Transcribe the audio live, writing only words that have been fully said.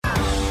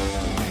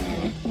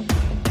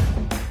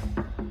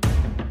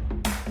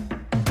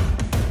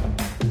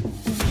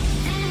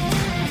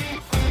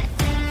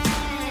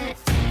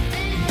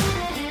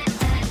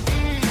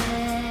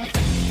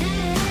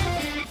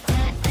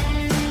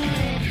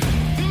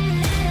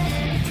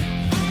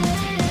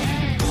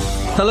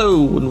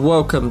Hello and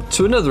welcome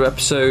to another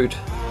episode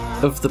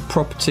of the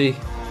Property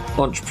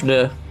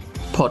Entrepreneur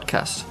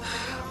Podcast.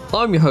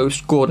 I'm your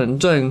host, Gordon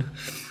Doan,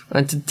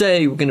 and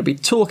today we're going to be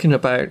talking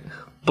about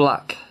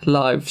Black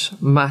Lives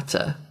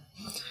Matter.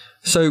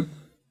 So,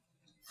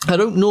 I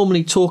don't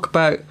normally talk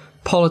about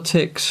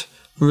politics,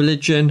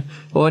 religion,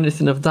 or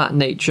anything of that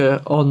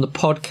nature on the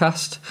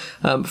podcast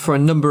for a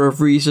number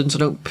of reasons. I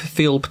don't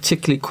feel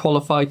particularly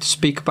qualified to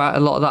speak about a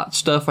lot of that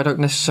stuff. I don't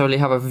necessarily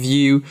have a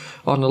view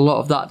on a lot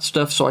of that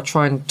stuff, so I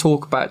try and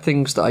talk about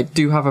things that I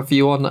do have a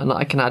view on and that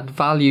I can add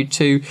value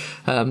to,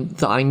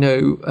 that I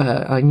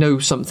know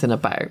something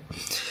about.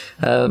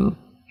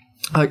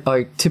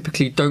 I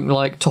typically don't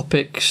like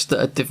topics that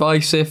are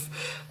divisive.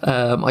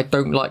 I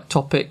don't like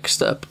topics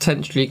that are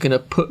potentially going to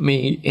put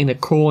me in a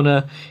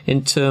corner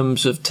in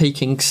terms of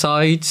taking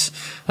sides.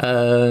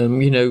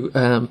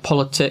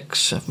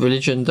 Politics,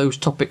 religion, those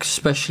topics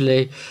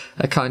especially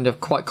are kind of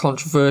quite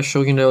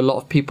controversial. A lot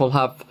of people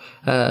have,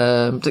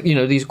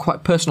 these are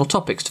quite personal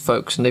topics to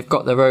folks and they've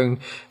got their own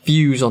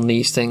views on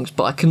these things.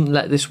 But I couldn't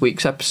let this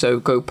week's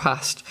episode go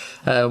past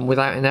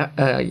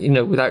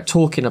without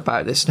talking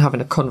about this and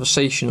having a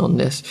conversation on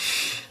this.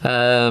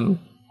 And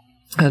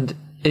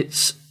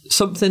it's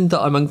something that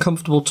I'm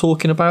uncomfortable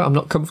talking about. I'm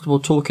not comfortable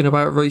talking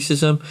about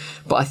racism,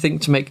 but I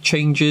think to make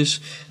changes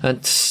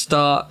and to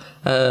start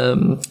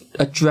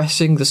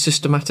addressing the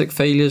systematic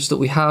failures that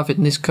we have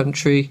in this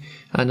country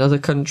and other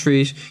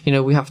countries,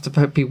 we have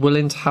to be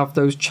willing to have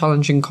those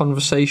challenging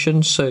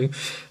conversations. So,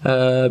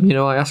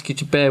 I ask you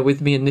to bear with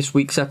me in this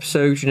week's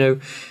episode.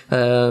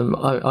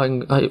 I'm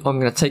going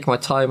to take my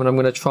time and I'm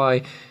going to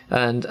try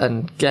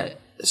and get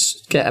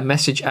a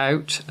message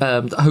out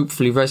that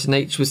hopefully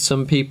resonates with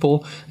some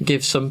people,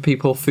 give some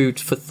people food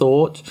for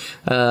thought,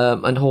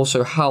 and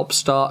also help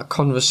start a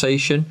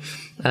conversation.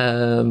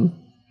 Some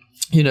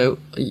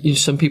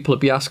people will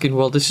be asking,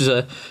 well, this is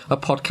a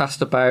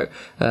podcast about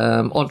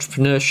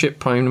entrepreneurship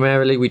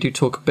primarily. We do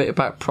talk a bit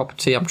about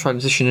property. I'm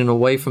transitioning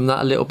away from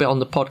that a little bit on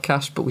the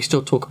podcast, but we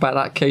still talk about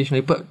that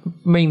occasionally, but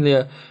mainly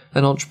an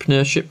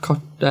entrepreneurship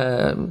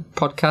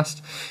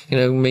podcast,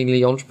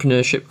 mainly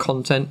entrepreneurship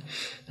content.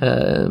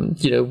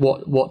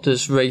 What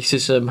does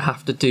racism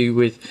have to do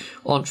with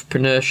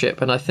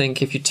entrepreneurship? And I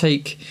think if you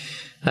take,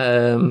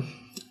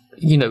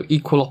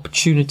 equal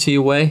opportunity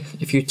away,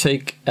 if you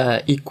take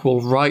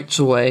equal rights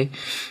away,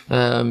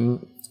 the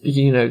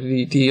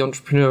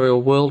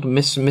entrepreneurial world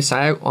miss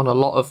out on a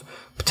lot of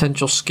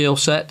potential skill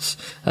sets,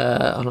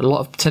 on a lot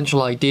of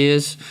potential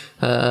ideas,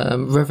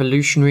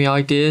 revolutionary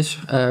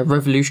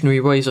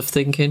ways of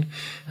thinking.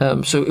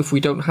 So if we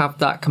don't have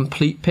that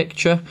complete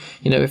picture,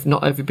 if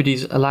not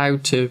everybody's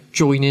allowed to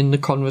join in the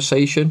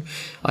conversation,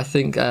 I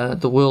think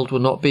the world will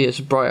not be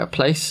as bright a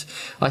place.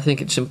 I think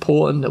it's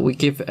important that we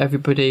give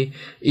everybody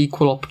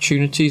equal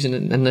opportunities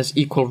and there's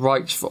equal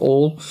rights for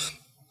all.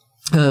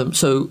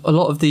 So a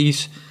lot of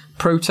these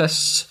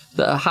protests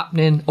that are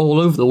happening all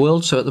over the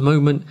world. So at the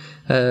moment,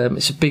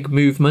 it's a big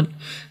movement.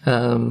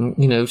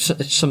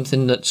 It's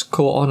something that's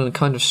caught on and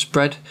kind of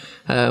spread,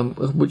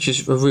 which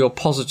is a real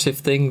positive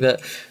thing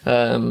that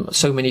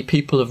so many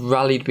people have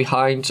rallied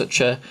behind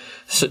such a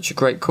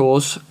great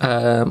cause.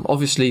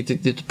 Obviously,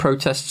 the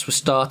protests were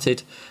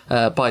started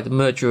by the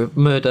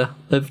murder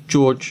of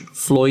George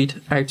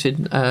Floyd out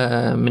in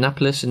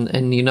Minneapolis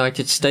in the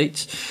United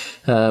States.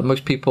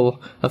 Most people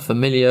are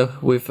familiar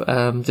with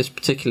this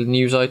particular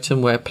news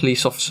item where a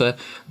police officer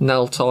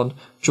knelt on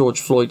George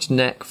Floyd's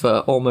neck for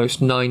almost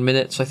 9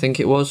 minutes, I think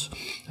it was.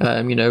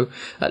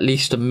 At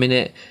least a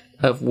minute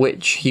of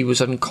which he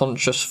was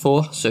unconscious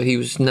for. So he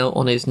was knelt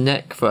on his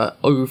neck for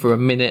over a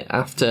minute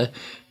after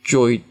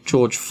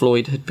George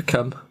Floyd had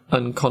become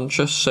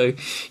unconscious. So,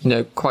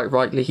 quite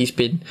rightly, he's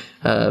been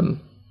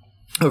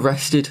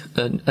arrested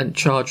and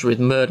charged with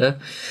murder.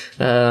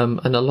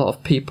 And a lot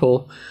of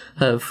people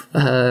have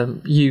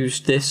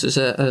used this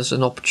as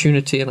an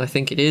opportunity, and I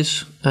think it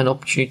is an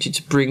opportunity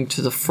to bring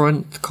to the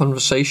front the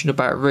conversation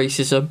about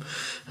racism,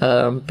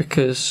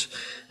 because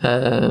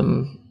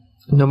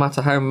no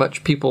matter how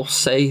much people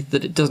say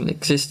that it doesn't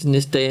exist in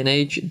this day and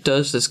age, it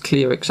does. There's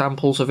clear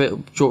examples of it.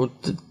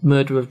 The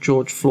murder of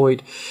George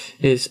Floyd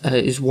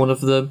is one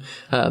of them.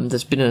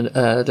 There's been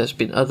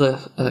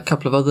a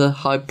couple of other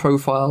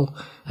high-profile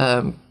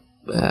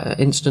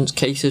instance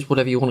cases,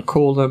 whatever you want to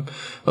call them,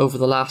 over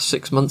the last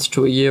 6 months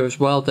to a year as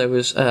well. There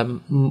was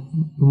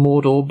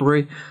Maud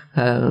Aubrey,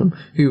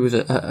 who was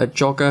a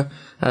jogger.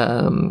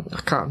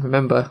 I can't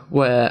remember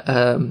where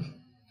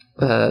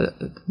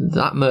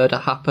that murder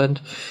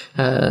happened.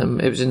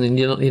 It was in the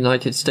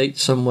United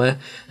States somewhere.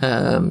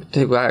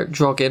 They were out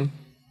jogging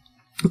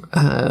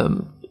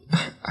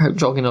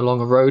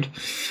along a road.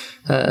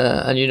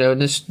 And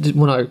this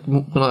when I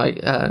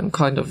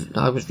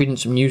was reading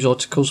some news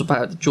articles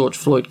about the George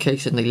Floyd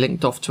case, and they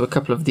linked off to a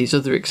couple of these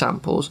other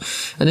examples,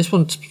 and this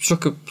one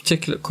struck a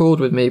particular chord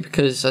with me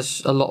because,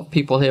 as a lot of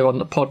people here on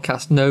the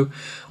podcast know,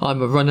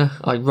 I'm a runner.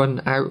 I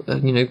run out,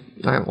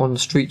 out on the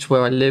streets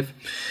where I live.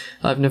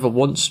 I've never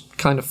once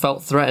kind of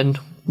felt threatened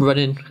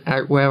running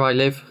out where I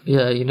live.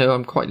 Yeah,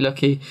 I'm quite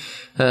lucky.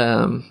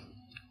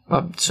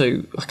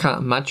 So I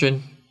can't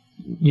imagine,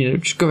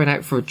 just going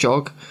out for a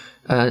jog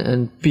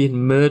and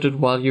being murdered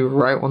while you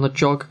were out on the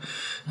jog.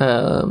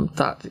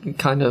 That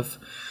kind of,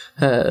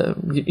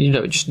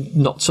 just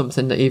not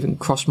something that even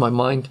crossed my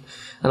mind.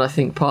 And I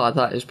think part of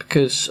that is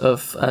because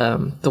of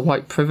the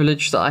white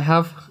privilege that I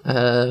have.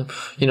 I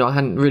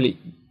hadn't really,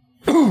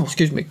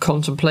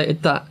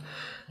 contemplated that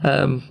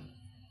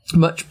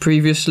much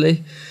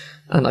previously.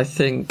 And I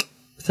think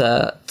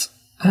that,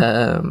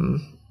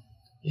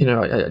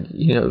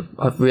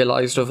 I've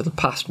realised over the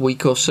past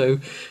week or so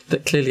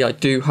that clearly I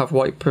do have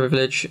white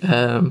privilege,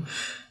 and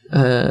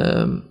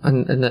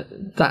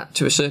that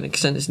to a certain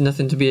extent is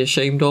nothing to be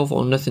ashamed of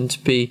or nothing to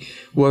be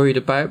worried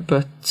about,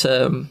 but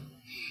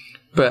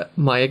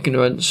my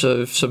ignorance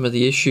of some of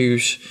the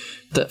issues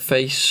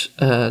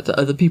that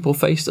other people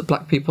face, that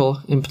black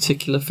people in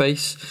particular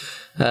face,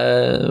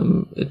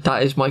 that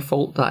is my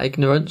fault, that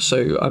ignorance.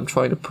 So I'm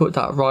trying to put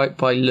that right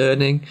by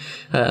learning,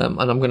 and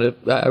I'm going to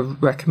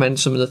recommend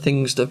some of the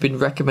things that have been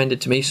recommended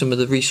to me, some of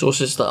the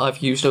resources that I've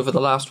used over the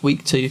last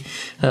week to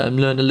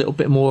learn a little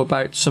bit more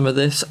about some of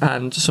this,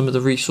 and some of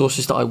the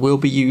resources that I will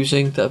be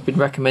using that have been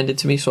recommended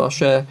to me. So I'll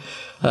share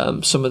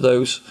some of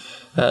those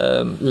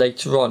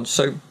later on.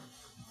 So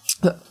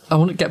I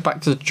want to get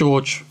back to the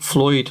George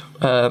Floyd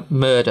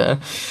murder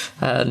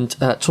and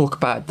talk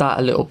about that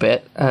a little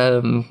bit.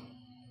 And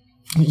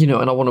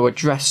I want to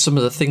address some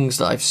of the things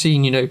that I've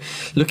seen,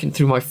 looking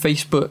through my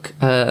Facebook.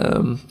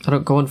 I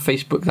don't go on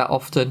Facebook that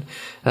often,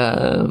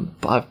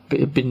 but I've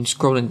been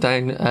scrolling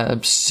down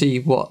to see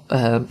what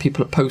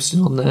people are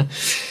posting on there.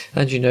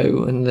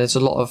 And there's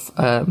a lot of,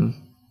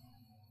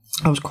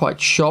 I was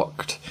quite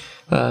shocked,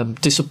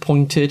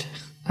 disappointed,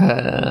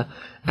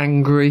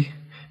 angry.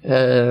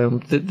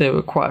 There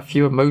were quite a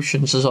few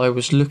emotions as I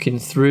was looking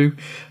through.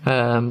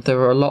 There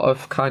were a lot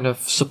of kind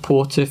of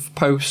supportive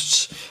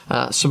posts,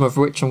 some of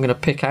which I'm going to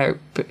pick out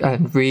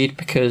and read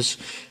because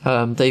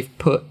they've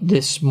put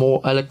this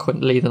more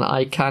eloquently than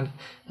I can.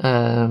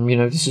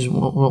 This is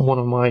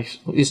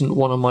isn't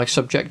one of my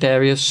subject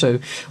areas, so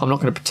I'm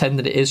not going to pretend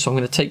that it is. So I'm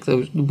going to take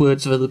those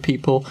words of other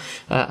people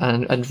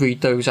and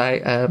read those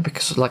out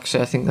because, like I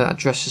say, I think that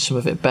addresses some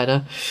of it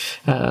better.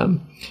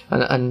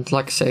 And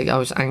like I say, I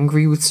was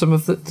angry with some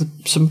of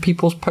some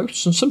people's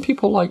posts, and some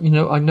people I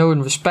know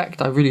and respect.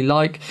 I really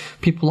like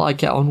people that I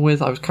get on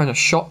with. I was kind of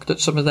shocked at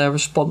some of their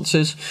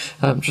responses,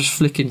 just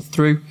flicking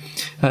through,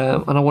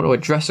 and I want to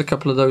address a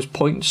couple of those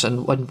points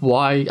and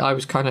why I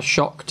was kind of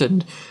shocked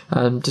and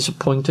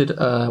disappointed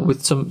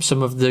with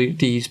some of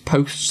these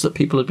posts that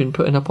people have been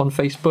putting up on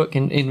Facebook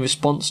in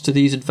response to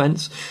these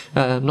events,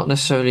 not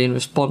necessarily in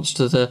response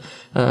to the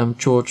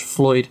George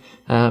Floyd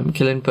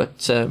killing,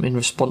 but in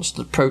response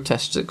to the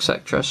protests,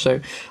 etc. So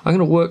I'm going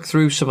to work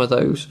through some of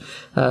those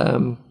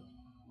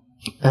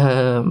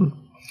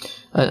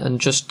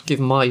and just give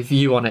my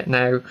view on it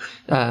now.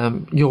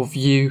 Your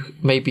view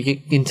may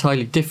be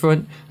entirely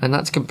different, and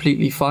that's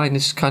completely fine.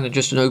 This is kind of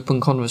just an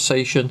open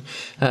conversation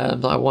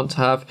that I want to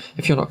have.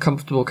 If you're not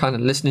comfortable kind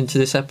of listening to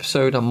this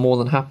episode, I'm more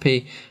than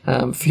happy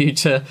for you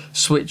to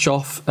switch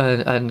off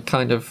and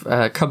kind of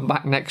come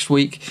back next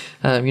week.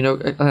 And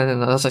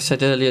as I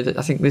said earlier,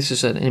 I think this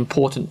is an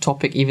important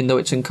topic, even though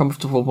it's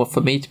uncomfortable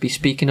for me to be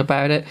speaking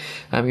about it.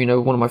 One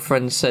of my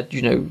friends said, do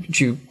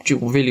you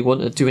really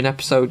want to do an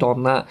episode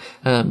on that?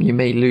 You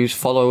may lose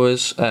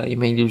followers, you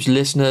may lose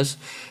listeners,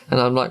 and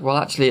I'm like, well,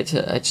 actually, it's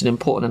an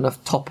important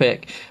enough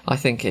topic. I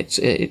think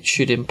it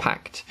should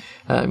impact.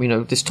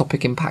 This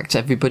topic impacts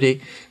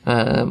everybody,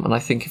 and I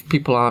think if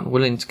people aren't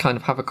willing to kind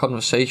of have a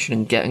conversation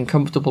and get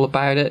uncomfortable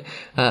about it,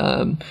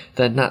 then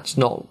that's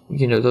not,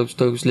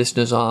 those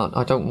listeners aren't.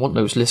 I don't want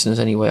those listeners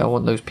anyway. I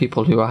want those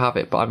people who have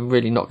it, but I'm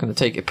really not going to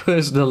take it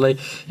personally.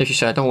 If you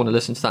say I don't want to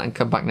listen to that and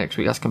come back next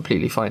week, that's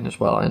completely fine as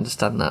well. I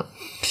understand that.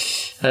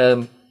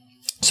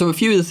 So a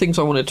few of the things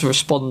I wanted to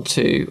respond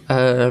to,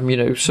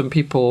 some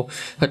people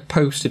had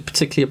posted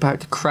particularly about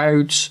the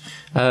crowds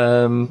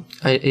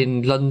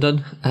in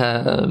London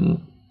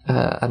and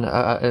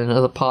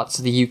other parts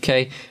of the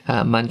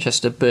UK,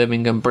 Manchester,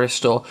 Birmingham,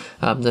 Bristol.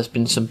 There's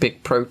been some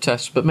big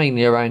protests, but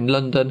mainly around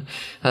London.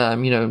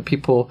 And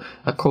people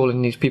are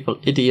calling these people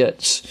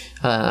idiots.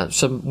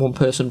 One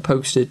person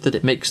posted that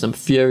it makes them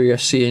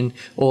furious seeing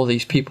all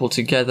these people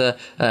together,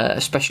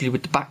 especially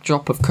with the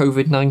backdrop of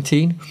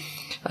COVID-19.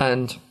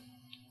 And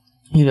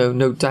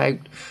no doubt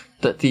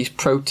that these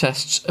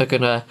protests are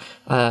going to,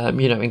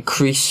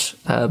 increase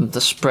the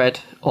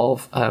spread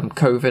of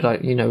COVID.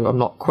 I'm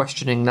not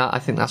questioning that. I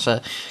think that's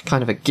a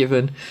kind of a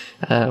given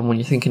when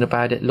you're thinking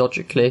about it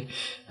logically.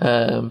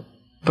 But,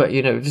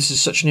 this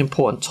is such an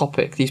important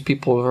topic. These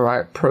people are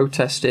out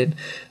protesting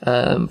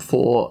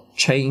for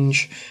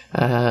change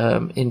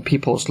in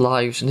people's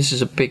lives, and this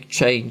is a big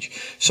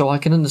change. So I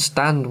can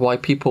understand why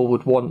people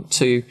would want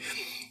to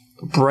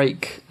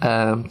break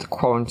the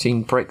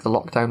quarantine, break the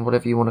lockdown,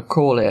 whatever you want to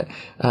call it,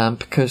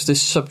 because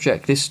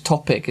this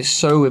topic is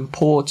so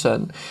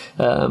important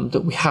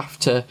that we have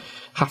to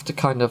have to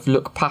kind of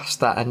look past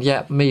that. And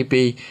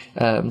maybe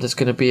there's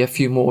going to be a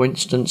few more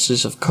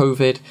instances of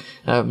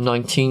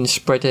COVID-19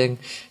 spreading.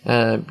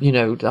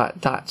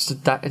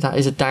 That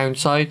is a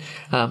downside,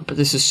 but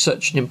this is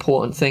such an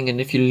important thing,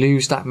 and if you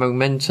lose that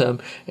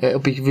momentum, it'll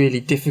be really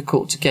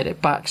difficult to get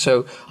it back.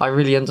 So I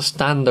really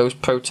understand those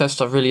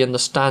protests. I really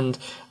understand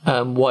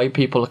why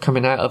people are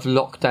coming out of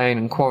lockdown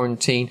and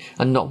quarantine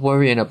and not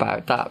worrying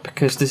about that,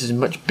 because this is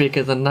much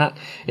bigger than that.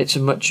 It's a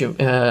much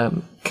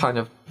kind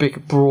of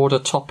big, broader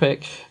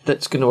topic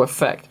that's going to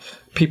affect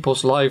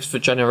people's lives for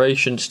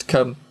generations to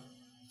come.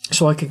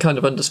 So I can kind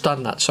of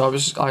understand that. So I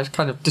was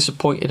kind of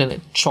disappointed, and it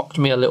shocked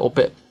me a little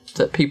bit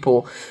that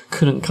people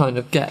couldn't kind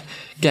of get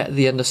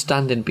the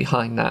understanding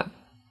behind that.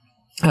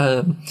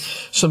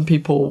 Some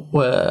people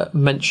were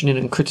mentioning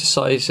and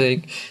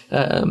criticising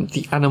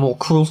the animal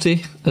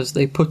cruelty, as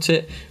they put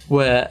it,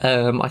 where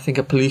I think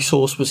a police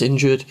horse was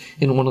injured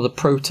in one of the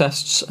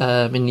protests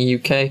in the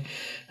UK.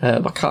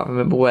 I can't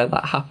remember where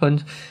that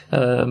happened,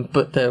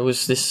 but there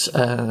was this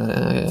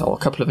a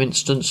couple of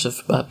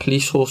instances of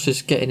police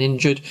horses getting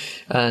injured,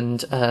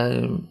 and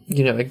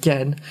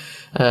again,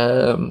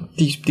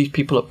 these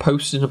people are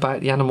posting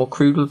about the animal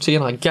cruelty,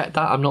 and I get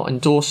that. I'm not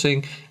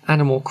endorsing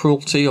animal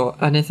cruelty or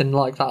anything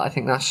like that. I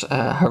think that's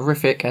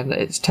horrific, and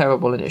it's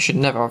terrible, and it should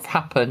never have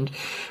happened.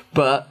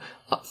 But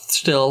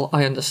still,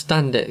 I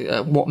understand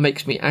it. What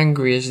makes me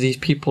angry is these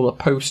people are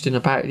posting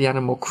about the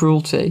animal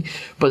cruelty,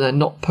 but they're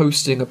not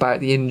posting about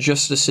the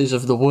injustices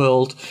of the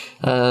world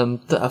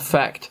that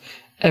affect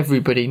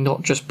everybody,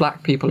 not just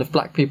black people. If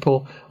black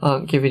people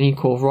aren't given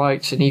equal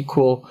rights and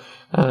equal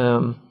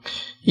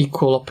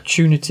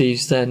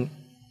opportunities, then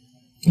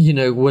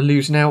we're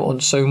losing out on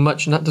so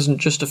much, and that doesn't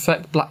just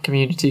affect black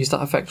communities,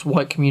 that affects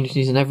white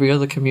communities and every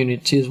other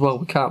community as well.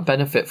 We can't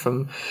benefit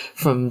from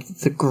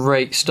the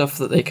great stuff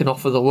that they can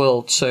offer the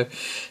world. So,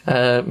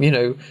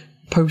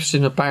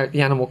 posting about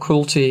the animal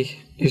cruelty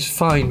is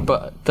fine,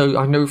 but though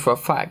I know for a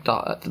fact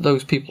that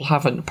those people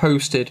haven't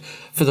posted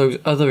for those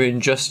other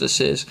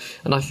injustices,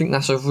 and I think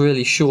that's a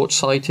really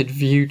short-sighted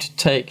view to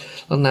take.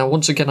 And now,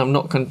 once again, I'm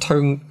not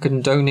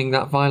condoning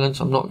that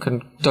violence. I'm not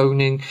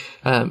condoning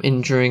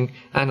injuring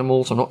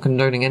animals. I'm not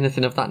condoning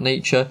anything of that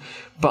nature.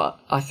 But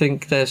I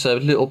think there's a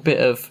little bit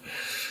of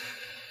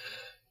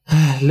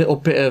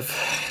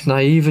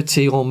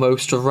naivety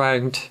almost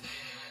around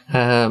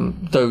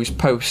those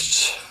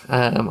posts,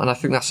 and I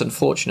think that's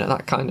unfortunate.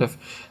 That kind of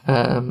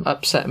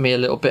upset me a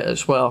little bit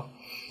as well.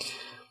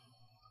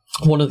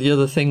 One of the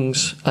other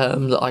things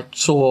that I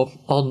saw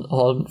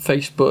on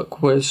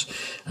Facebook was,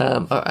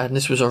 and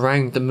this was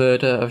around the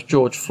murder of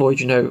George Floyd,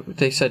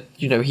 they said,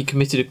 he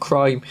committed a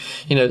crime.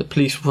 The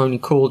police were only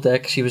called there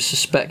because he was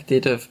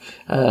suspected of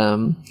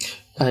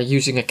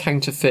using a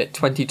counterfeit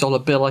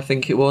 $20 bill, I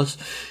think it was.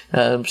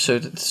 So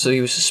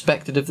he was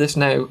suspected of this.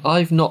 Now,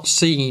 I've not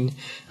seen.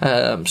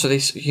 So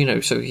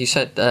he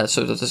said.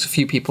 So there's a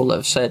few people that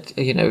have said,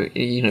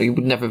 he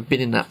would never have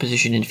been in that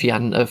position if he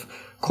hadn't have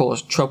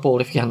caused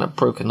trouble, if he hadn't have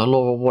broken the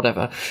law or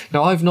whatever.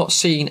 Now, I've not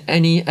seen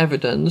any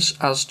evidence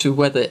as to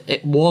whether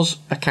it was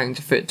a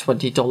counterfeit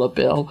 $20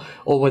 bill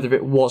or whether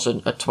it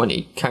wasn't a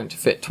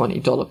counterfeit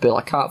 $20 bill.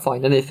 I can't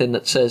find anything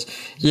that says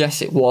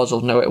yes it was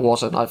or no it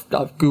wasn't. I've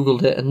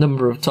googled it a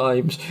number of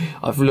times.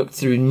 I've looked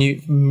through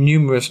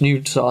numerous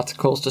news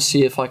articles to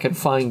see if I can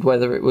find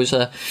whether it was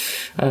a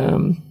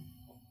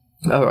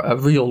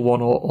real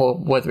one or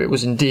whether it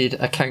was indeed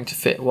a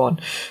counterfeit one.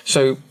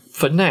 So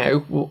for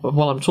now,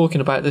 while I'm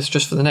talking about this,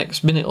 just for the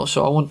next minute or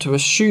so, I want to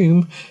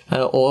assume,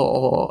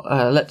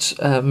 let's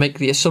make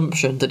the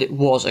assumption that it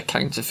was a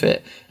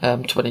counterfeit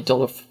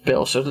 $20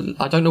 bill. So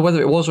I don't know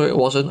whether it was or it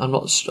wasn't. I'm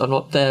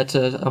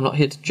not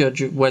here to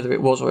judge whether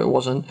it was or it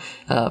wasn't.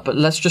 But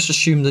let's just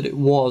assume that it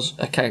was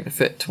a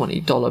counterfeit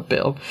 $20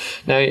 bill.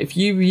 Now, if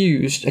you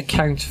used a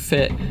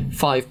counterfeit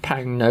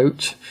 £5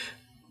 note,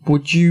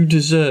 would you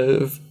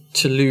deserve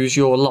to lose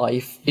your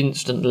life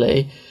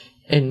instantly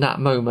in that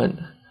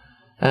moment?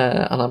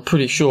 And I'm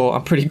pretty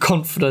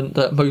confident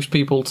that most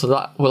people to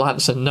that will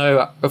answer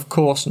no, of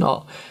course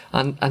not.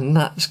 And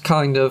that's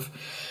kind of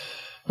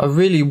a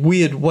really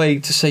weird way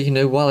to say,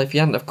 well, if he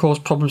hadn't, of course,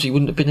 probably he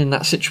wouldn't have been in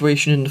that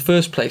situation in the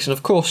first place. And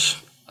of course,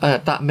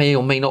 that may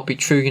or may not be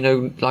true.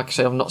 Like I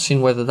say, I've not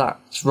seen whether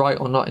that's right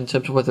or not in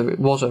terms of whether it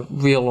was a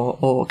real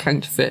or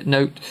counterfeit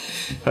note.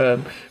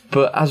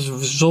 But as a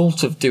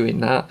result of doing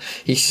that,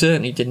 he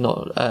certainly did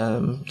not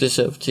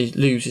deserve to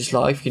lose his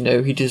life.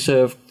 He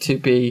deserved to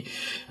be,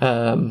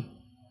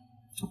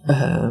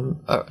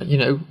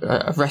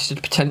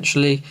 arrested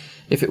potentially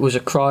if it was a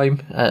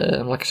crime.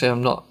 Like I say,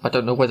 I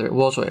don't know whether it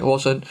was or it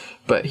wasn't,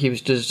 but he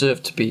was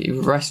deserved to be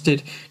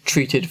arrested,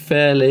 treated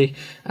fairly,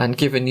 and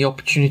given the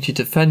opportunity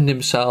to defend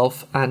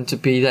himself, and to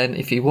be then,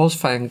 if he was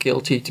found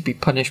guilty, to be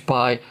punished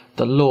by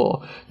the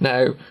law.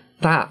 Now,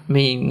 that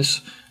means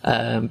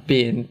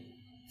being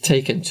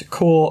taken to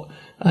court,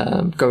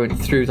 going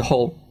through the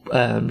whole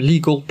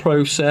legal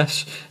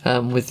process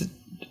with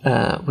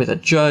a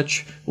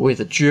judge, with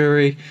a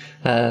jury,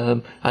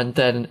 and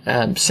then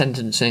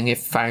sentencing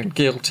if found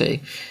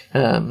guilty.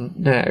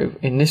 Now,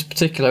 in this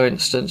particular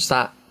instance,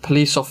 that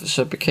police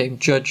officer became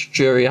judge,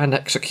 jury, and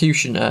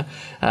executioner,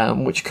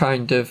 which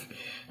kind of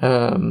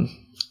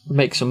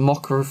makes a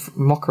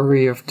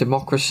mockery of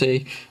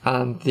democracy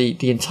and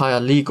the entire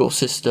legal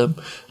system.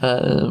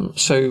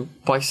 So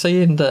by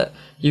saying that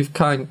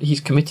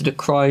he's committed a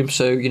crime,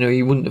 so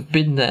he wouldn't have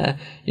been there,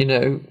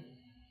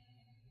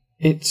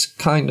 it's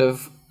kind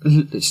of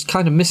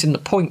missing the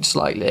point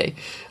slightly,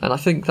 and I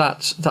think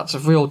that's a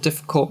real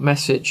difficult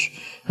message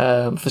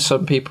for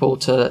some people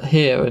to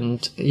hear.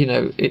 And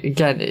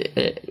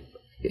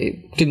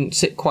it didn't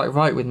sit quite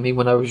right with me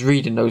when I was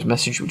reading those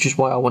messages, which is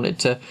why I wanted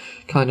to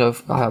kind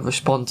of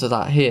respond to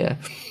that here.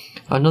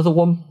 Another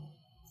one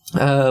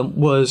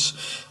was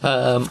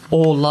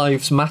All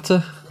Lives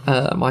Matter.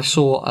 I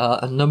saw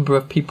a number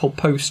of people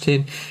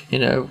posting,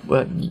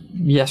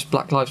 yes,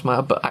 Black Lives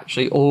Matter, but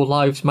actually All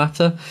Lives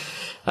Matter.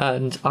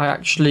 And I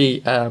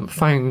actually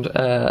found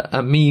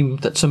a meme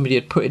that somebody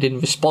had put it in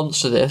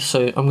response to this,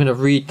 so I'm going to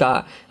read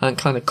that and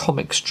kind of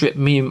comic strip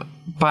meme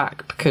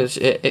back, because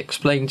it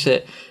explains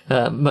it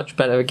much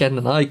better again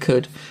than I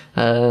could.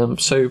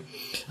 So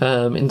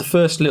in the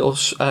first little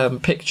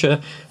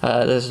picture,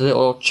 there's a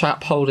little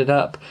chap holding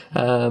up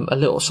a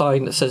little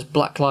sign that says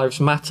Black Lives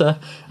Matter,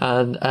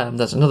 and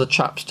there's another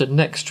chap stood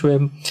next to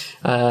him.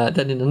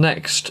 Then in the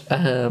next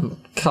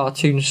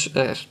cartoons,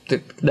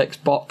 the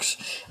next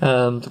box,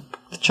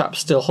 the chap's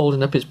still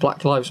holding up his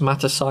Black Lives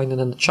Matter sign, and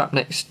then the chap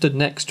stood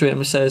next to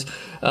him says,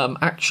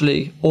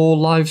 actually, all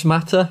lives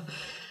matter.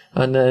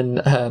 And then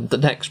the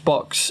next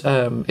box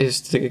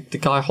is the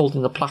guy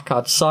holding the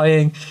placard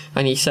sighing,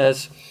 and he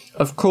says,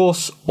 of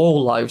course,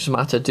 all lives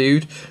matter,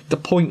 dude. The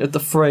point of the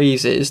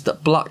phrase is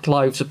that black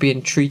lives are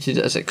being treated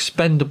as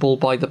expendable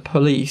by the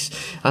police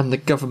and the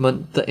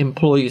government that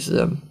employs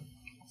them.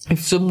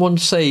 If someone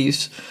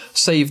says,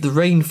 save the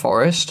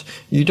rainforest,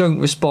 you don't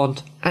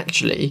respond,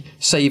 actually,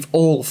 save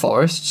all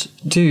forests,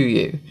 do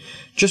you?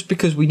 Just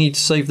because we need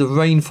to save the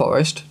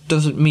rainforest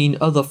doesn't mean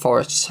other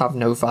forests have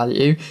no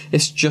value.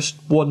 It's just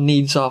one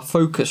needs our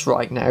focus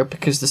right now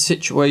because the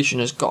situation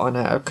has gotten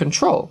out of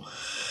control.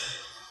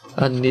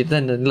 And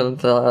then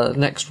the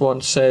next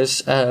one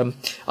says,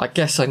 I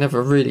guess I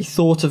never really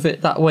thought of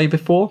it that way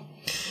before.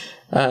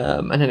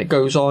 And then it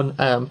goes on,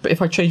 but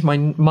if I change my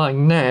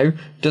mind now,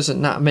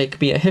 doesn't that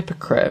make me a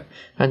hypocrite?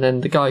 And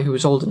then the guy who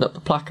was holding up the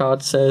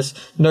placard says,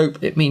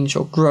 nope, it means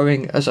you're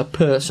growing as a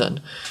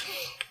person.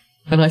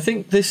 And I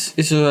think this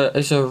is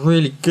a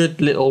really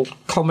good little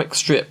comic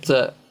strip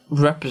that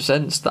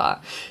represents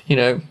that.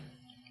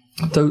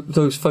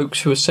 Those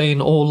folks who are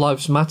saying all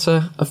lives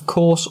matter, of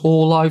course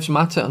all lives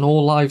matter and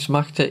all lives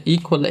matter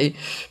equally,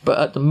 but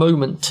at the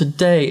moment,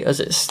 today as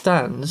it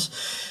stands,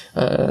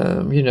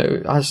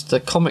 as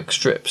the comic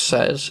strip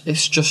says,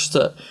 it's just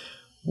that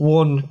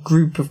one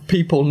group of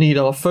people need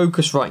our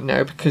focus right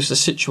now because the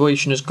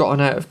situation has gotten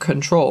out of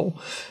control.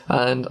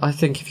 And I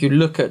think if you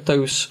look at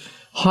those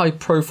high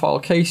profile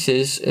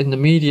cases in the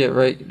media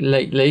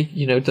lately,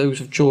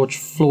 those of George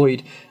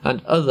Floyd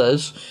and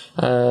others,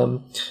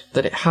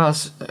 that it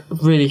has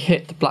really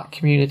hit the black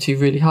community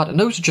really hard. And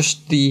those are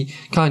just the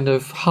kind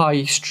of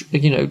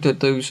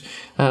those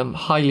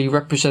highly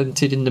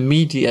represented in the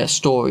media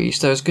stories.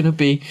 There's going to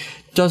be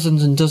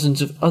dozens and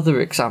dozens of other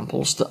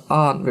examples that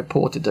aren't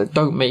reported, that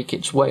don't make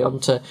its way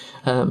onto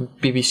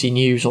BBC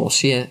News or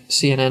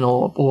CNN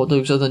or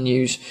those other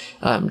news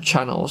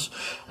channels.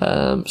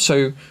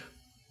 So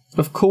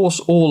of course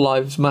all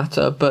lives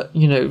matter, but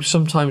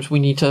sometimes we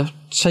need to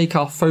take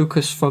our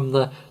focus from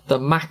the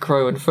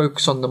macro and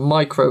focus on the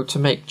micro to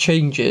make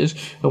changes,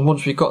 and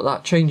once we've got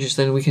that changes,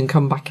 then we can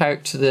come back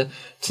out to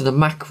the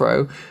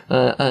macro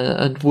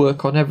and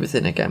work on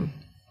everything again.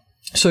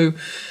 So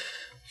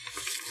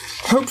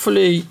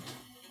hopefully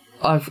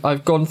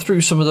I've gone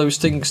through some of those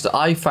things that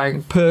I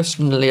found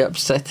personally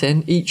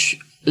upsetting. Each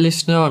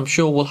listener, I'm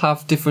sure, will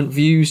have different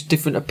views,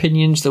 different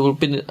opinions. There will have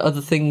been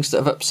other things that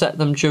have upset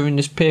them during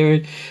this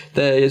period.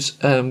 There's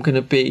going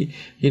to be,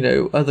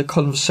 other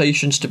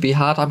conversations to be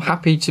had. I'm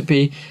happy to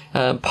be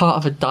part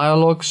of a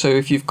dialogue. So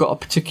if you've got a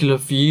particular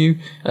view,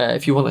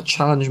 if you want to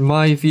challenge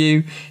my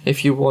view,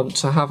 if you want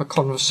to have a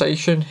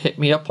conversation, hit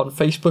me up on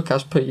Facebook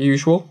as per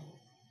usual.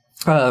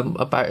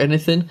 About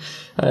anything.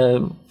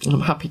 I'm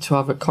happy to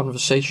have a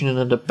conversation and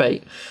a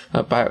debate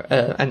about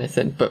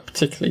anything, but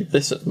particularly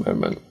this at the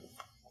moment.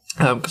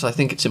 Because I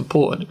think it's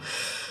important.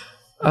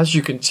 As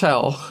you can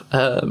tell,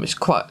 it's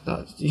quite,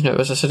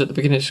 as I said at the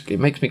beginning, it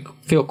makes me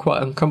feel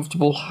quite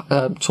uncomfortable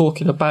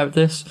talking about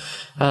this.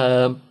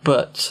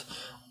 But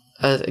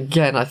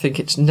again, I think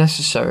it's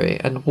necessary.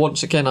 And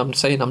once again, I'm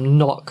saying I'm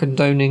not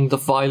condoning the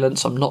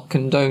violence. I'm not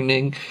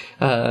condoning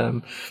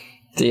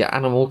the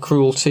animal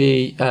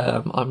cruelty.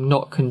 I'm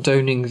not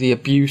condoning the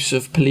abuse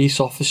of police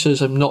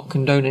officers. I'm not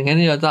condoning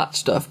any of that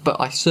stuff, but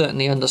I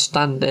certainly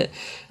understand it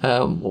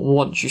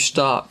once you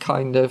start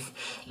kind of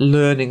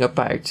learning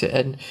about it.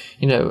 And,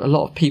 a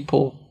lot of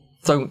people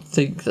don't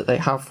think that they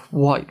have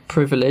white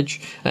privilege,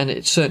 and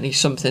it's certainly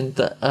something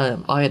that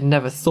I had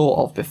never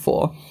thought of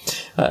before.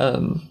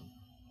 And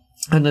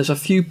there's a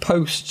few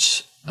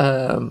posts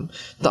that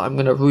I'm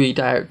going to read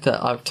out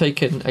that I've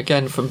taken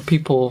again from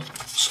people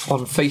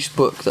on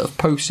Facebook that have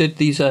posted.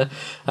 These are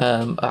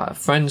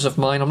friends of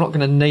mine. I'm not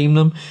going to name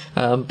them,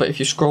 but if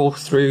you scroll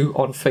through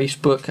on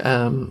Facebook,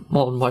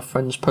 on my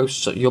friends'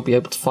 posts, you'll be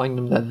able to find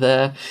them. They're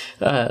there.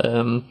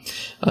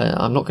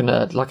 I'm not going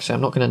to, like I say,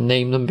 I'm not going to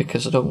name them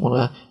because I don't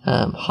want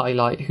to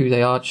highlight who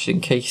they are, just in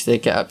case they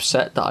get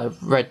upset that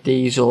I've read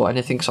these or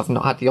anything, because I've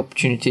not had the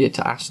opportunity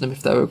to ask them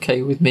if they're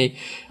okay with me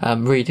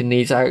reading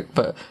these out.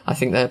 But I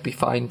think they'll be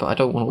fine. But I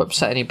don't want to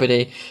upset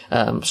anybody,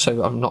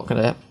 so I'm not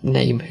going to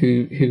name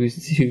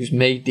who's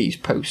made these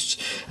posts.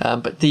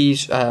 But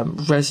these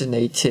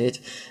resonated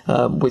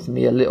with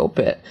me a little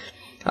bit,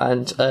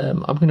 and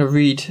I'm going to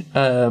read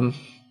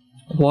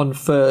one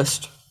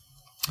first.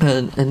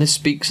 And this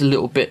speaks a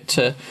little bit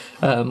to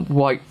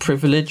white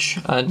privilege.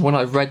 And when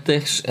I read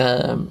this,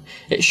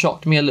 it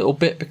shocked me a little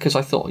bit because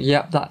I thought,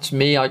 yep, that's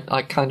me.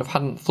 I kind of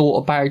hadn't thought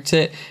about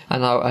it,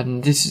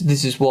 and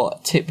this is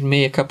what tipped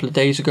me a couple of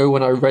days ago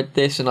when I read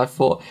this, and I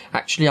thought,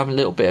 actually, I'm a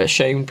little bit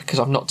ashamed because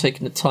I've not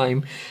taken the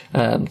time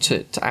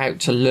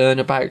to learn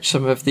about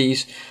some of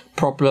these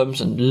problems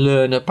and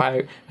learn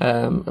about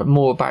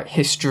more about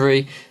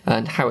history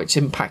and how it's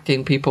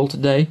impacting people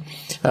today.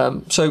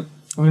 So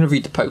I'm going to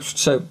read the post.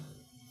 So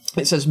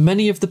it says,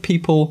 many of the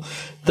people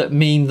that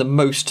mean the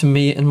most to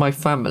me and my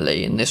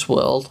family in this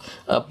world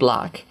are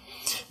black.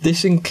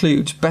 This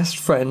includes best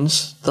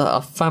friends that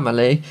are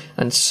family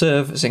and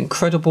serve as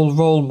incredible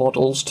role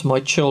models to my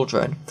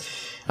children.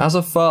 As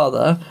a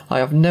father, I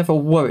have never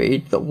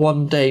worried that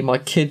one day my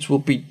kids will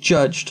be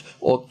judged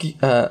or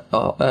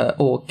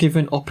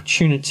given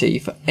opportunity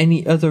for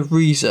any other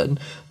reason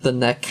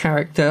than their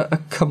character,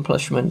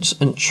 accomplishments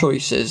and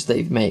choices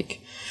they make.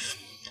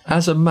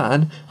 As a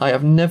man, I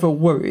have never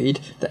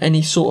worried that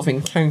any sort of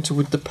encounter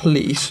with the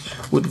police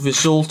would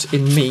result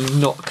in me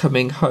not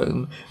coming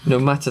home, no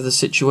matter the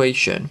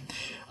situation.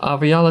 Our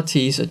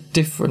realities are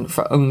different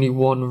for only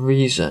one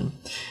reason.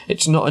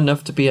 It's not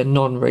enough to be a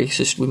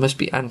non-racist, we must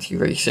be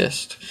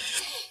anti-racist.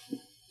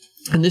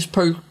 And this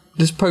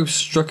post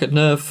struck a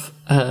nerve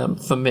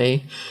for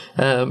me,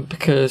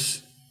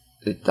 because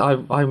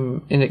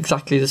I'm in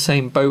exactly the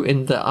same boat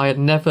in that I had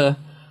never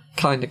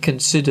kind of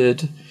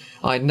considered,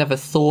 I never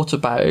thought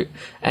about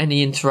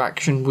any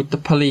interaction with the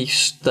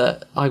police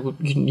that I would,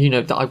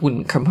 that I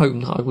wouldn't come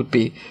home, that I would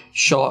be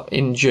shot,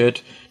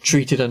 injured,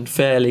 treated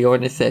unfairly or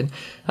anything.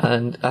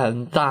 And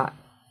that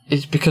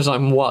is because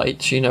I'm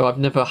white. I've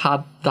never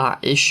had that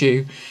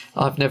issue.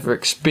 I've never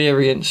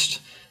experienced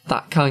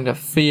that kind of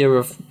fear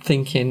of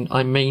thinking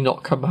I may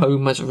not come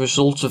home as a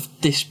result of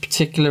this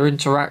particular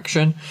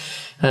interaction.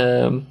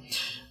 Although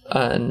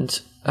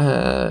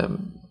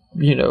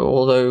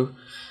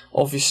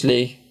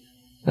obviously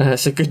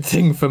it's a good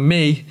thing for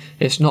me,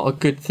 it's not a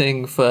good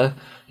thing for,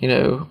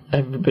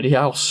 everybody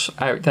else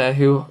out there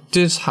who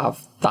does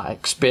have that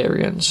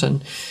experience,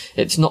 and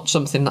it's not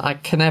something that I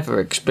can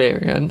ever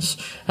experience,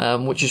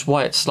 which is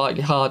why it's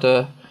slightly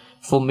harder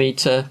for me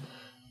to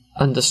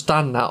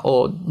understand that,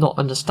 or not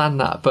understand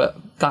that, but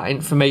that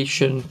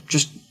information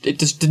just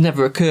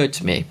never occurred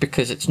to me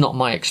because it's not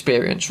my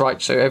experience,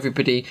 right? So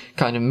everybody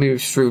kind of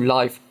moves through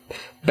life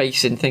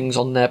basing things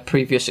on their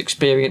previous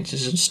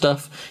experiences and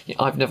stuff.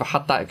 I've never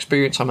had that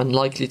experience. I'm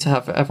unlikely to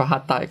have ever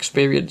had that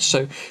experience.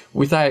 So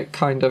without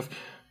kind of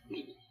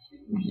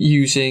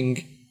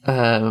using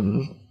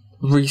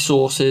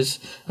resources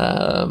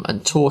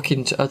and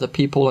talking to other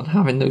people and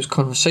having those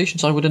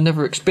conversations, I would have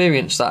never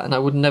experienced that, and I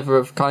would never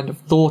have kind of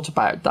thought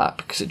about that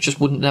because it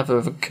just wouldn't never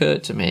have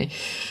occurred to me.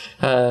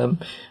 And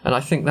I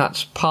think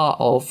that's part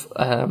of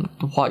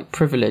white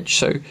privilege.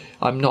 So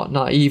I'm not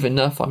naive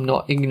enough, I'm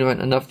not ignorant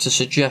enough to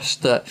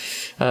suggest that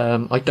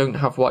I don't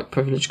have white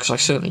privilege, because I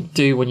certainly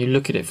do when you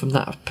look at it from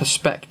that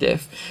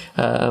perspective.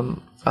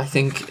 I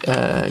think,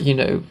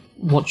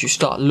 once you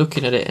start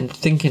looking at it and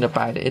thinking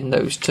about it in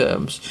those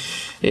terms,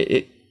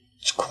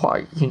 it's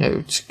quite,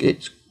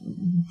 it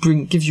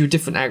gives you a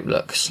different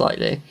outlook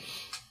slightly.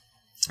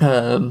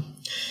 And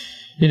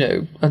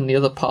the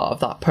other part of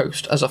that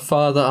post, as a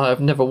father, I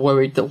have never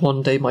worried that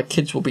one day my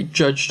kids will be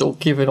judged or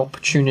given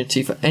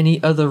opportunity for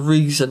any other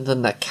reason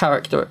than their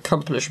character,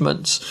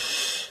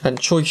 accomplishments, and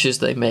choices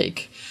they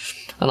make.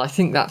 And I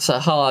think that's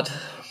got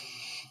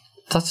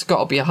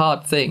to be a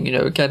hard thing.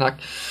 Again,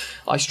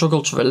 I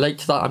struggle to relate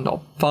to that. I'm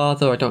not a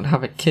father, I don't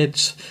have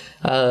kids,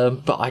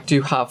 but I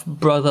do have a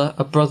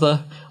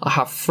brother, I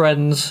have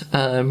friends,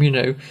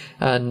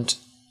 and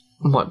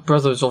my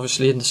brother is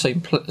obviously in the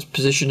same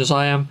position as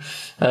I am,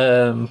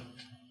 and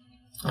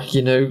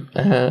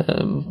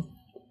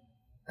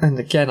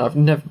again, I've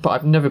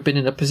never been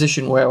in a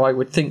position where I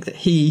would think that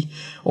he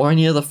or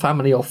any other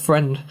family or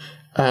friend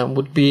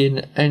would be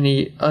in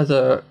any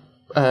other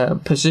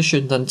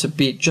position than to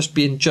be just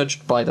being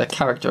judged by their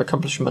character,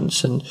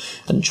 accomplishments, and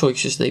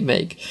choices they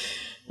make,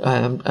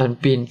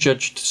 and being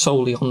judged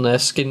solely on their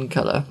skin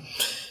colour.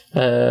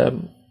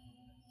 So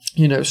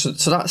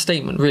that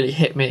statement really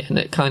hit me, and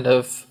it kind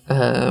of,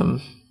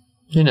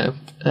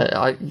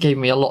 gave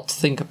me a lot to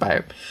think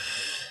about.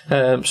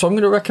 So I'm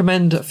going to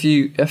recommend a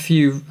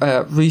few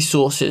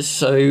resources.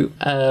 So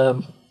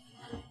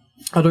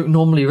I don't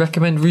normally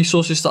recommend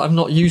resources that I've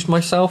not used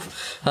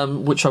myself,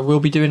 which I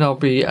will be doing. I'll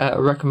be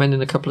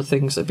recommending a couple of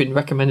things that have been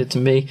recommended to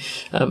me,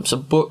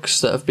 some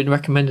books that have been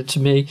recommended to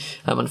me.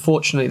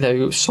 Unfortunately,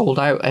 they're sold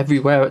out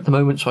everywhere at the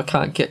moment, so I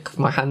can't get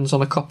my hands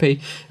on a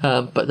copy.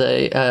 But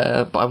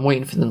I'm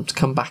waiting for them to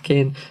come back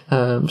in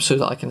so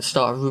that I can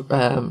start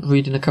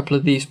reading a couple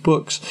of these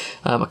books,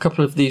 a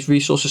couple of these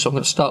resources. So I'm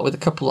going to start with a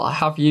couple that I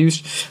have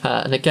used.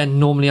 And again,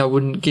 normally I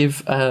wouldn't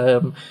give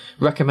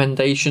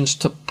recommendations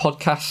to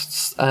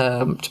podcasts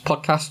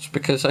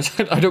because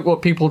I don't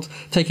want people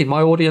taking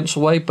my audience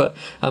away. But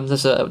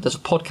there's a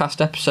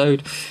podcast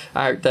episode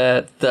out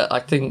there that I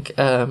think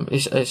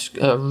is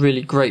a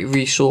really great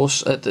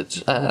resource.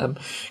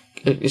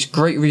 It's a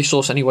great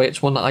resource anyway.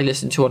 It's one that I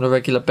listen to on a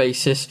regular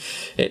basis.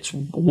 It's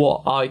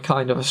what I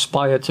kind of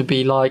aspire to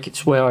be like.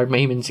 It's where I'm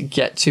aiming to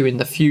get to in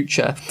the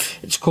future.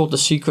 It's called the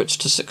Secrets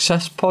to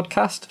Success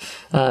podcast.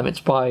 It's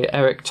by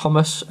Eric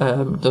Thomas, the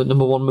 #1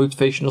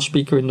 motivational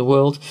speaker in the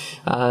world,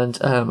 and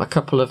a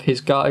couple of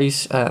his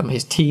guys,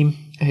 his team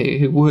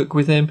who work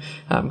with him,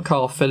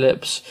 Carl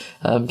Phillips,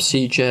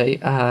 CJ,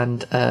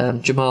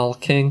 and Jamal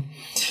King.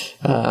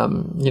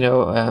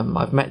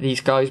 I've met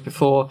these guys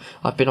before.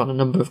 I've been on a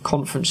number of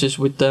conferences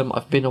with them.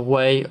 I've been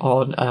away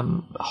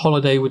on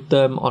holiday with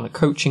them, on a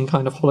coaching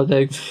kind of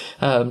holiday.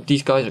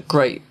 These guys are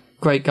great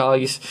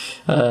guys.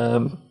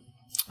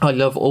 I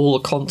love all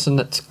the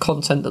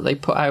content that they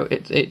put out.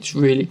 It's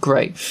really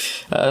great.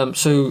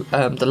 The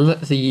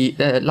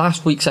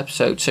last week's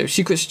episode, so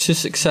Secrets to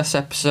Success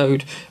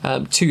episode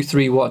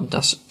 231.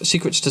 That's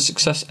Secrets to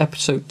Success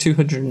episode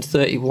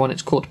 231.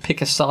 It's called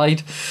Pick a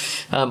Side.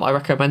 I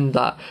recommend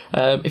that.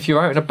 If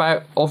you're out and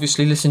about,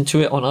 obviously listen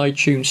to it on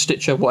iTunes,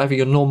 Stitcher, whatever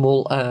your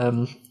normal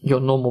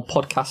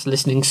podcast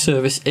listening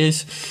service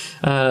is.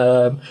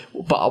 But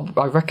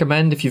I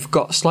recommend, if you've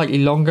got slightly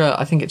longer,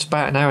 I think it's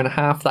about an hour and a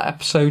half, that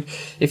episode.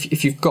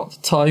 If you've got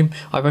the time,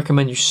 I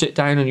recommend you sit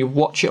down and you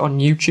watch it on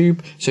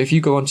YouTube. So if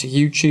you go onto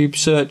YouTube,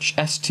 search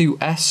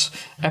S2S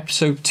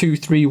episode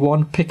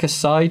 231, Pick a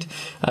Side.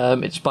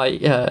 It's by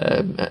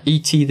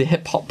E.T. the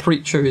Hip Hop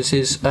Preacher is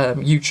his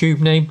YouTube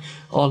name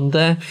on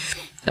there.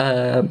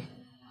 I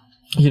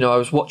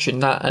was watching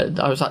that and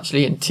I was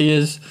actually in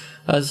tears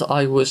as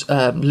I was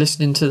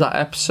listening to that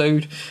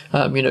episode.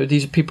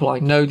 These are people I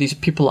know, these are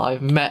people that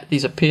I've met,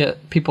 these are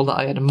people that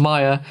I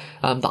admire,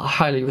 that I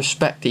highly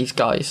respect these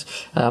guys.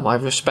 I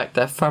respect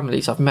their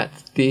families. I've met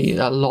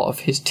a lot of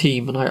his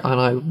team, and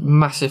I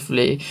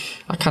massively,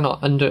 I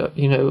cannot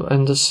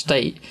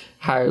understate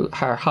how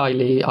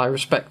highly I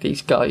respect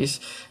these guys.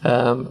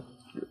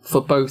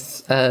 For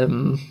both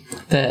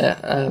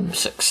their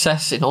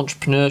success in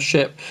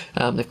entrepreneurship.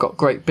 They've got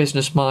great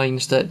business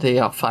minds, that they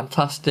are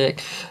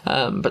fantastic,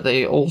 but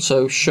they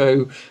also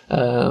show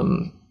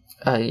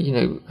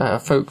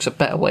folks a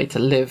better way to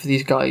live.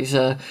 These guys,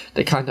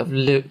 they kind of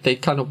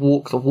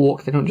walk the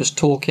walk. They don't just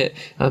talk it,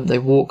 they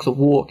walk the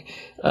walk.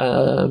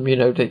 They're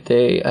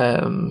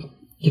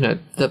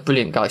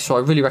brilliant guys. So I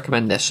really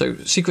recommend this. So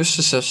Secrets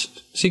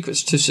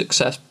to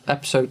Success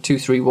episode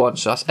 231.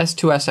 So that's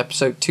S2S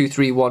episode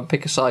 231.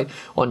 Pick a Side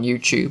on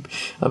YouTube.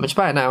 It's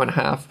about an hour and a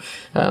half,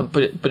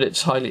 but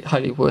it's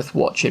highly worth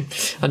watching.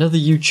 Another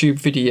YouTube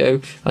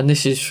video, and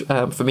this is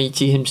from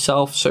E.T.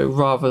 himself. So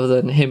rather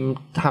than him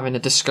having a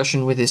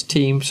discussion with his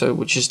team,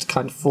 which is the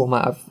kind of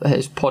format of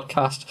his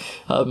podcast,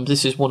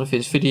 this is one of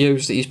his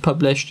videos that he's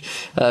published,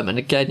 and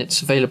again,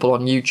 it's available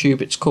on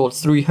YouTube. It's called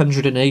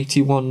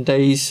 381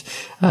 Days.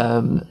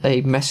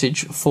 A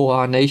Message for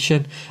Our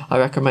Nation. I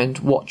recommend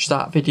watch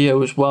that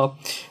video as well.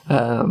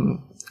 You're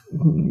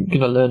going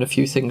to learn a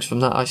few things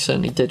from that. I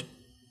certainly did.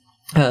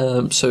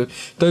 So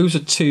those are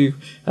two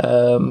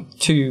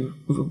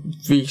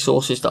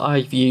resources that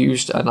I've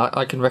used and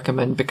I can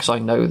recommend because I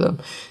know them.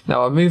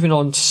 Now I'm moving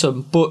on to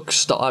some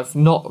books that I've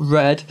not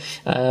read,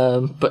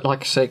 but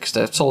like I say, because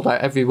they're sold out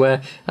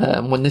everywhere.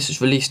 When this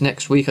is released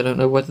next week, I don't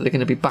know whether they're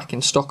going to be back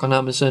in stock on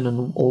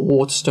Amazon or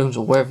Waterstones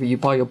or wherever you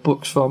buy your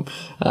books from.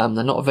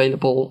 They're not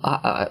available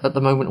at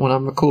the moment when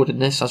I'm recording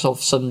this, as of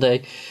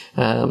Sunday.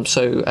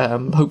 So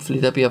hopefully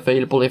they'll be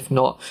available. If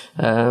not,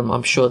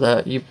 I'm sure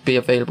that you'll be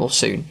available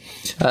soon.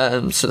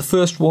 So the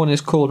first one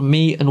is called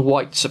Me and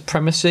White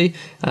Supremacy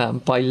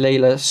by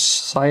Layla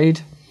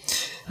Said.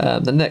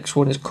 The next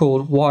one is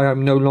called Why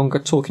I'm No Longer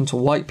Talking to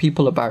White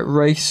People About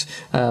Race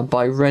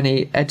by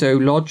Renee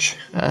Edo-Lodge.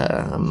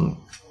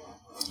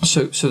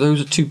 So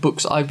those are two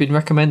books I've been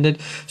recommended.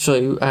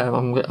 So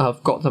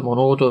I've got them on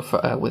order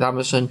with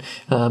Amazon,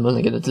 and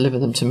they're going to deliver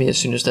them to me as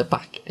soon as they're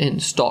back in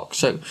stock.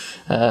 So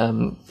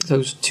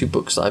those are two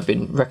books that I've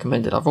been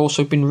recommended. I've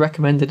also been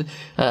recommended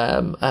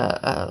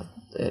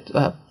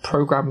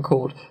program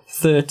called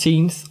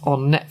 13th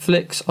on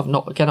Netflix. I've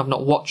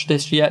not watched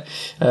this yet,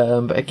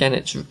 but again,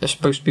 it's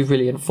supposed to be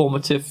really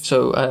informative.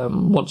 So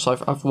once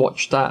I've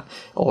watched that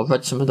or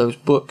read some of those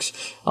books,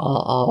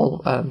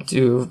 I'll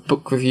do a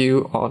book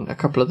review on a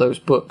couple of those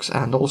books,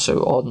 and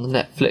also on the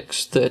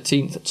Netflix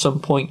 13th at some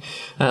point.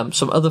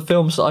 Some other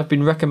films that I've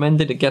been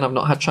recommended. Again, I've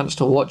not had a chance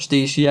to watch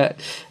these yet.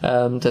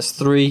 There's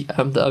 3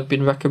 that I've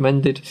been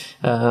recommended.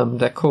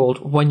 They're called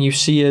When You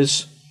See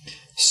Us,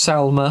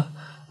 Selma,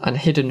 and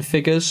Hidden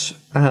Figures.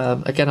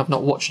 Again, I've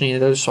not watched any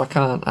of those, so I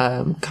can't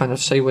kind of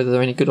say whether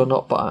they're any good or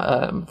not,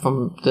 but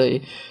from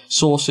the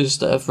sources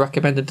that have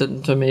recommended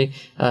them to me,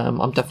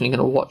 I'm definitely going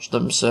to watch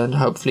them, so, and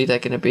hopefully they're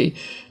going to be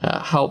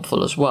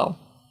helpful as well.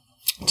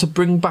 To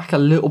bring back a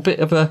little bit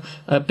of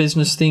a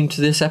business theme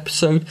to this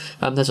episode,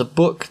 there's a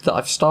book that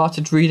I've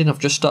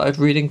just started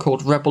reading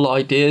called Rebel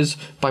Ideas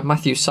by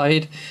Matthew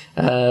Syed.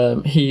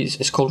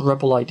 It's called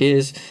Rebel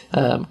Ideas.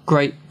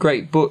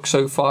 Great book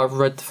so far. I've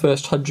read the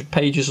first 100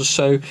 pages or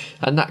so,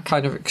 and that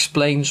kind of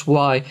explains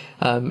why,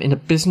 in a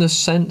business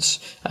sense,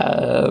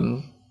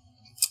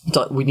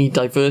 that we need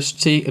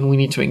diversity and we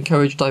need to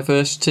encourage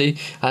diversity,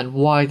 and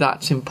why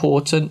that's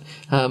important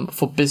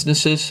for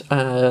businesses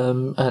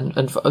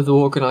and for other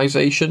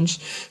organisations.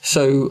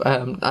 So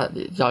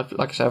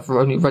like I said, I've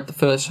only read the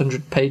first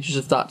 100 pages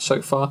of that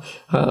so far,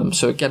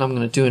 so again, I'm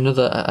going to do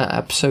another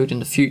episode in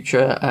the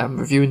future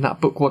reviewing that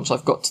book once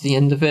I've got to the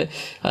end of it,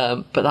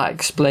 but that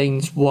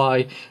explains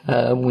why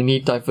we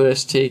need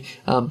diversity,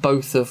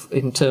 both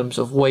in terms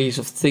of ways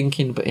of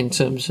thinking, but in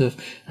terms of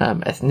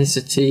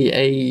ethnicity,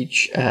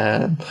 age,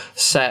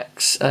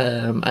 sex,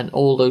 and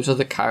all those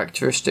other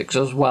characteristics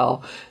as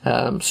well.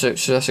 So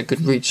that's a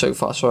good read so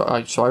far. So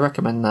I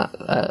recommend that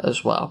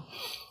as well.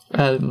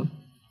 I'm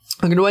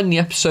going to end the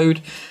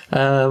episode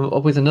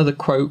with another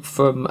quote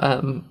from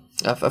a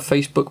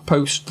Facebook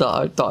post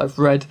that I've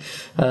read.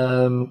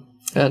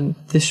 And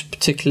this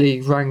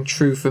particularly rang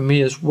true for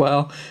me as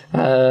well,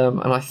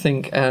 and I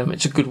think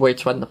it's a good way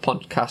to end the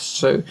podcast.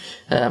 So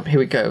here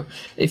we go.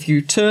 If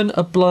you turn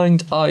a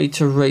blind eye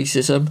to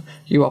racism,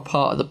 you are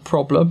part of the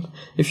problem.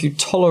 If you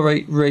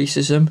tolerate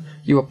racism,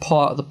 you are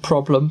part of the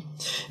problem.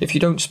 If you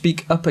don't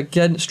speak up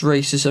against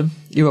racism,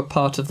 you are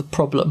part of the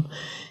problem.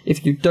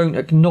 If you don't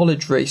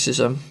acknowledge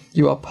racism,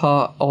 you are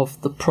part of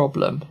the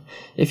problem.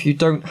 If you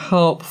don't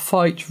help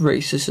fight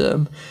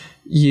racism,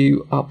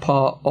 you are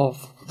part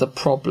of the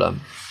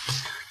problem.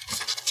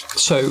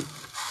 So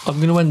I'm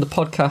going to end the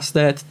podcast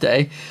there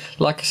today.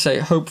 Like I say,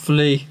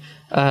 hopefully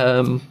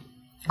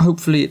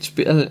it's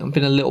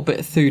been a little bit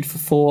of food for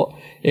thought.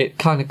 It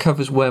kind of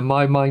covers where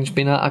my mind's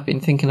been at. I've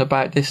been thinking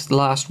about this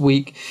last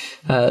week.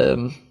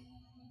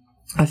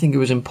 I think it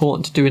was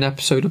important to do an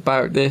episode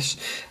about this,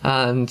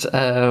 and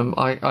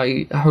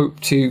I hope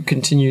to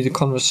continue the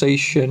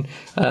conversation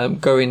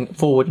going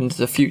forward into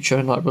the future,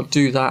 and I will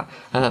do that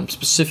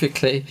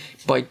specifically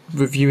by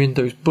reviewing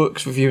those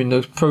books, reviewing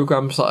those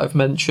programs that I've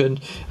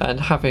mentioned, and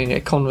having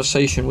a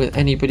conversation with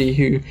anybody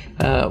who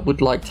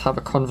would like to have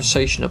a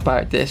conversation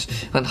about this,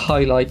 and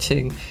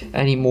highlighting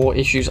any more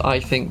issues I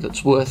think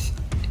that's worth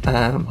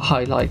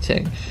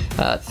highlighting.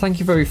 Thank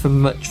you very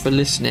much for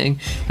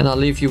listening, and I'll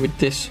leave you with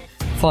this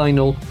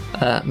final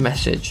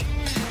message.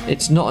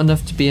 It's not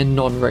enough to be a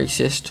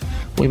non-racist,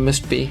 we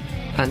must be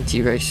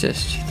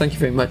anti-racist. Thank you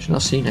very much, and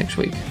I'll see you next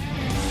week.